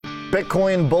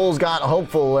Bitcoin bulls got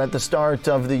hopeful at the start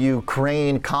of the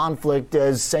Ukraine conflict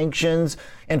as sanctions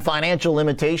and financial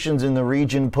limitations in the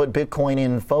region put Bitcoin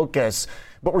in focus.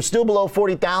 But we're still below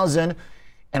 40,000,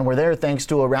 and we're there thanks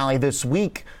to a rally this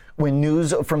week when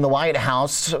news from the White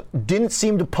House didn't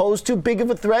seem to pose too big of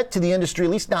a threat to the industry,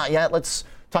 at least not yet. Let's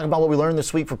talk about what we learned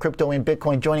this week for crypto and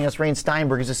Bitcoin. Joining us, Rain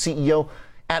Steinberg is the CEO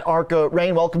at Arca.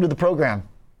 Rain, welcome to the program.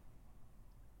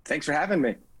 Thanks for having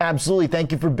me. Absolutely.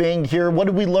 Thank you for being here. What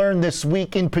did we learn this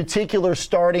week, in particular,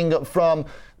 starting from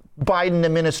Biden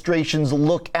administration's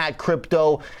look at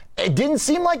crypto? It didn't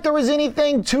seem like there was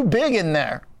anything too big in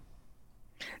there.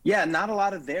 Yeah, not a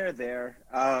lot of there,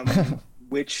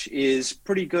 which is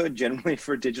pretty good generally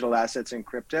for digital assets and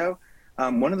crypto.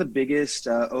 One of the biggest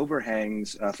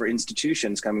overhangs for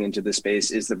institutions coming into this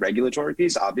space is the regulatory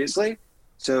piece, obviously.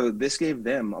 So this gave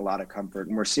them a lot of comfort,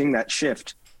 and we're seeing that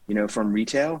shift, from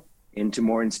retail into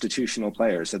more institutional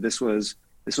players. So this was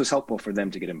helpful for them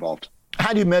to get involved.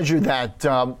 How do you measure that,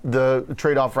 the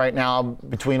trade-off right now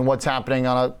between what's happening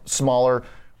on a smaller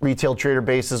retail trader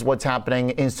basis, what's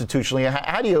happening institutionally?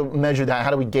 How do you measure that?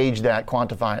 How do we gauge that,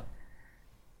 quantify it?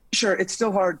 Sure. It's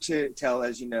still hard to tell,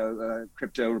 as you know,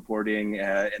 crypto reporting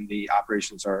and the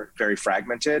operations are very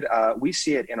fragmented. We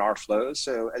see it in our flows.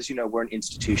 So as you know, we're an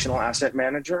institutional asset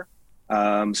manager.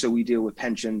 So we deal with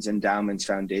pensions, endowments,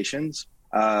 foundations.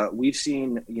 We've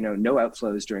seen, no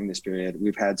outflows during this period.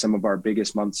 We've had some of our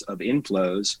biggest months of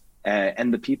inflows,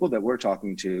 and the people that we're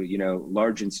talking to,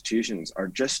 large institutions are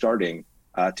just starting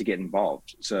to get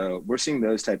involved. So we're seeing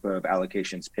those type of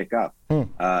allocations pick up,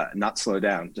 not slow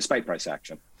down, despite price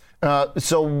action.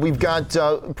 So we've got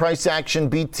price action,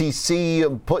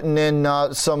 BTC putting in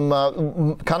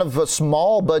some kind of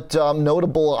small but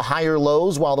notable higher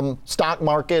lows, while the stock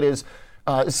market is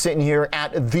sitting here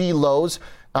at the lows.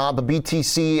 But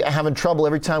BTC having trouble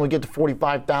every time we get to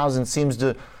 45,000, seems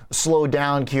to slow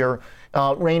down here.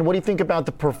 Rain, what do you think about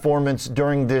the performance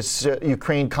during this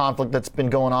Ukraine conflict that's been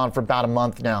going on for about a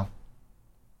month now?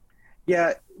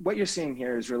 Yeah, what you're seeing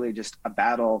here is really just a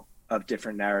battle of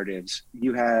different narratives.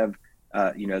 You have,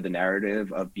 the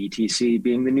narrative of BTC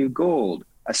being the new gold,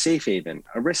 a safe haven,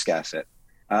 a risk asset.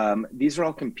 These are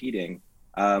all competing.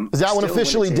 Is that one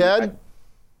officially dead?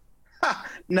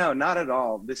 No, not at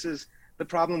all. This is the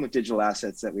problem with digital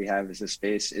assets that we have as a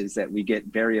space, is that we get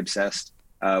very obsessed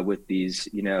with these,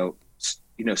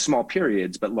 small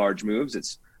periods, but large moves.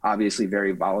 It's obviously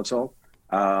very volatile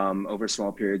over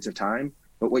small periods of time.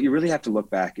 But what you really have to look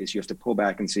back is you have to pull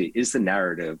back and see, is the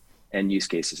narrative and use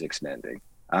cases expanding?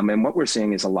 And what we're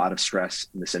seeing is a lot of stress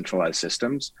in the centralized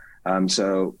systems.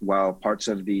 So while parts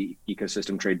of the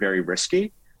ecosystem trade very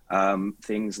risky,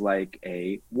 things like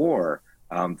a war,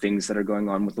 things that are going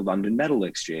on with the London Metal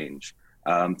Exchange,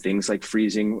 things like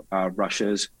freezing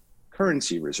Russia's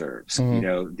currency reserves,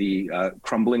 the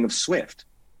crumbling of SWIFT.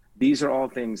 These are all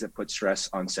things that put stress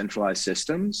on centralized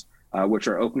systems, which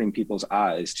are opening people's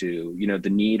eyes to, the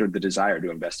need or the desire to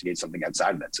investigate something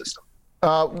outside of that system.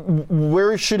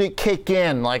 Where should it kick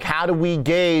in? Like, how do we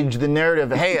gauge the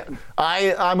narrative? Hey,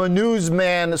 I'm a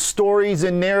newsman. Stories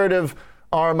and narrative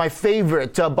are my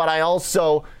favorite, but I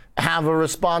also have a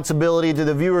responsibility to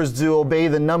the viewers to obey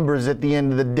the numbers at the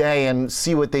end of the day and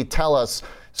see what they tell us.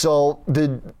 So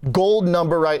the gold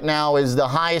number right now is the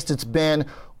highest it's been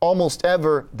almost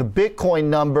ever. The Bitcoin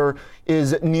number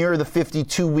is near the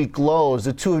 52-week lows.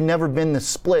 The two have never been this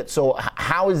split. So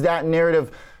how is that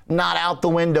narrative not out the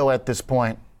window at this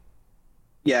point?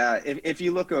 Yeah, if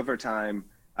you look over time,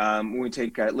 when we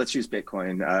take, let's use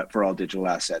Bitcoin for all digital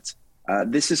assets.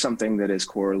 This is something that is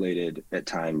correlated at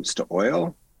times to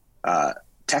oil,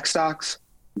 tech stocks,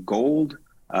 gold,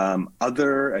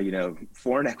 other,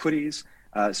 foreign equities.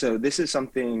 So this is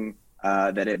something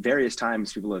that at various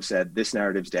times people have said this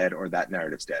narrative's dead or that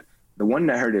narrative's dead. The one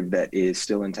narrative that is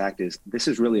still intact is this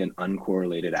is really an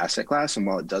uncorrelated asset class. And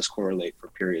while it does correlate for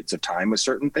periods of time with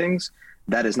certain things,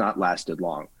 that has not lasted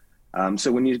long.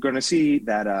 So when you're going to see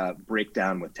that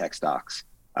breakdown with tech stocks,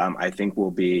 I think will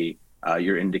be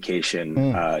your indication,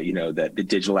 that the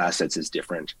digital assets is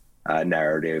different.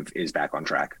 Narrative is back on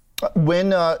track.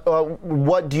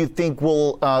 What do you think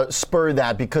will spur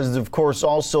that? Because, of course,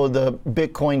 also the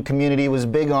Bitcoin community was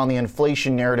big on the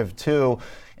inflation narrative, too.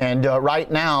 And right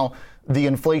now, the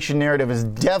inflation narrative is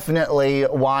definitely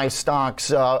why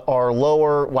stocks are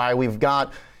lower, why we've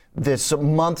got this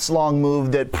months-long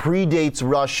move that predates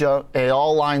Russia. It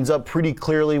all lines up pretty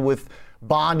clearly with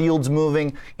bond yields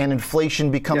moving and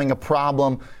inflation becoming a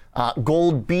problem.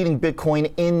 Gold beating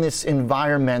Bitcoin in this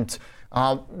environment.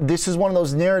 This is one of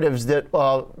those narratives that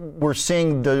we're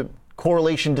seeing the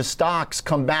correlation to stocks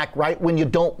come back right when you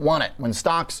don't want it. When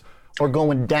stocks or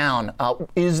going down.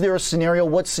 Is there a scenario?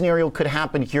 What scenario could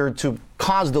happen here to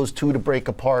cause those two to break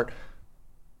apart?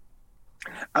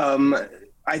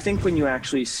 I think when you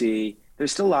actually see,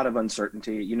 there's still a lot of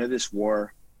uncertainty. You know, this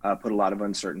war put a lot of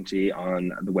uncertainty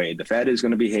on the way the Fed is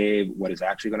going to behave, what is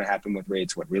actually going to happen with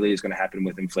rates, what really is going to happen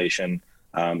with inflation.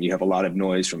 You have a lot of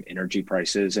noise from energy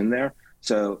prices in there.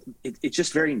 So it's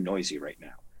just very noisy right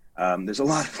now. There's a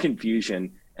lot of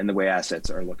confusion in the way assets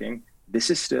are looking. This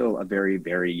is still a very,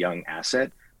 very young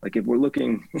asset. Like if we looked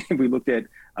at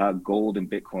gold and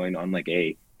Bitcoin on like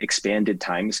a expanded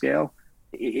time scale,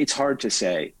 it's hard to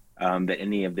say that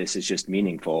any of this is just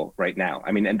meaningful right now.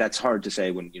 I mean, and that's hard to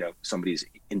say when, somebody's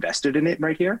invested in it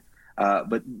right here.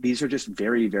 But these are just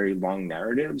very, very long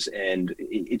narratives, and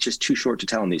it's just too short to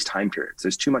tell in these time periods.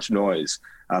 There's too much noise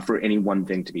for any one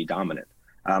thing to be dominant.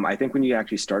 I think when you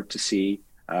actually start to see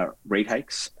rate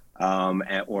hikes,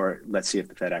 or let's see if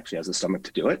the Fed actually has the stomach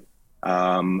to do it,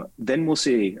 then we'll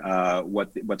see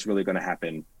what's really going to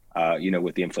happen,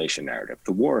 with the inflation narrative.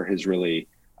 The war has really,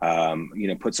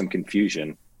 put some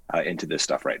confusion into this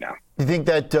stuff right now. Do you think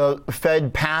that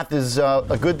Fed path is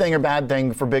a good thing or bad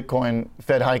thing for Bitcoin,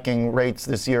 Fed hiking rates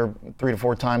this year 3 to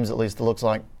 4 times at least, it looks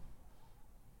like?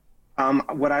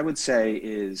 What I would say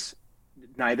is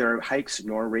neither hikes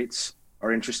nor rates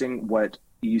are interesting. What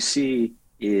you see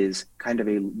is kind of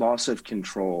a loss of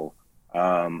control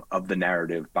of the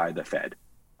narrative by the Fed.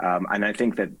 And I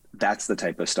think that that's the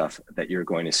type of stuff that you're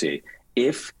going to see.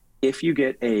 If you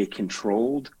get a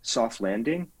controlled soft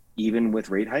landing, even with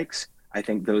rate hikes, I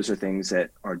think those are things that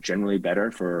are generally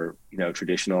better for,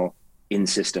 traditional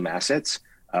in-system assets.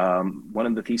 One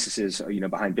of the theses,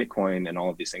 behind Bitcoin and all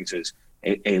of these things is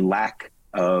a lack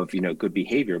of, good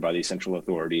behavior by these central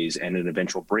authorities and an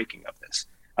eventual breaking of this.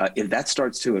 If that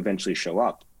starts to eventually show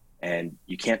up and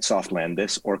you can't soft land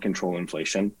this or control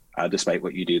inflation, despite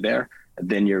what you do there,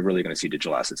 then you're really going to see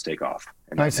digital assets take off.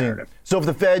 I see. Narrative. So if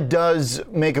the Fed does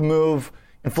make a move,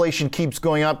 inflation keeps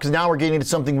going up, because now we're getting to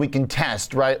something we can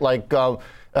test, right? Like an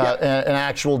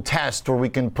actual test where we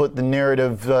can put the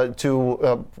narrative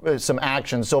to some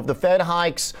action. So if the Fed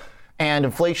hikes and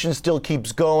inflation still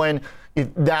keeps going, if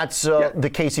that's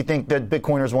the case you think that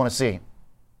Bitcoiners want to see?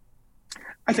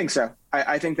 I think so.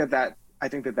 I think that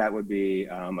would be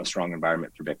a strong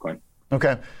environment for Bitcoin.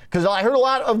 Okay, because I heard a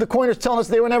lot of the coiners telling us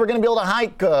they were never going to be able to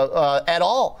hike at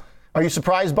all. Are you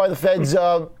surprised by the Fed's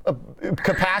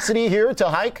capacity here to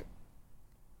hike?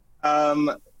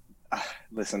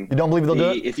 Listen, you don't believe they'll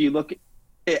do it? If you look,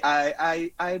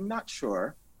 I'm not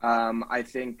sure. I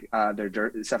think they're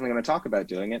definitely going to talk about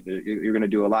doing it. You're going to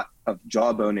do a lot of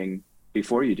jawboning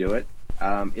before you do it.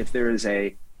 If there is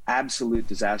a absolute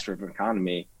disaster of an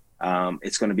economy,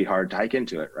 it's going to be hard to hike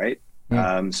into it, right?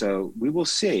 So we will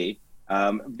see.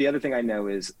 The other thing I know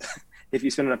is if you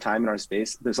spend enough time in our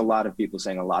space, there's a lot of people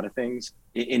saying a lot of things.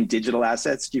 In digital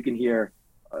assets, you can hear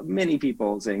many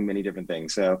people saying many different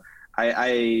things. So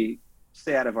I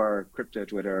stay out of our crypto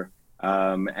Twitter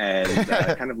and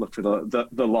kind of look for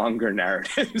the longer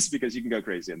narratives because you can go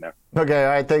crazy in there. Okay,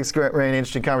 all right. Thanks, Rain.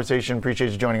 Interesting conversation.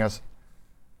 Appreciate you joining us.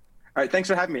 All right, thanks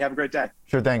for having me. Have a great day.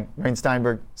 Sure thing. Rain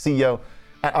Steinberg, CEO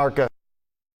at Arca.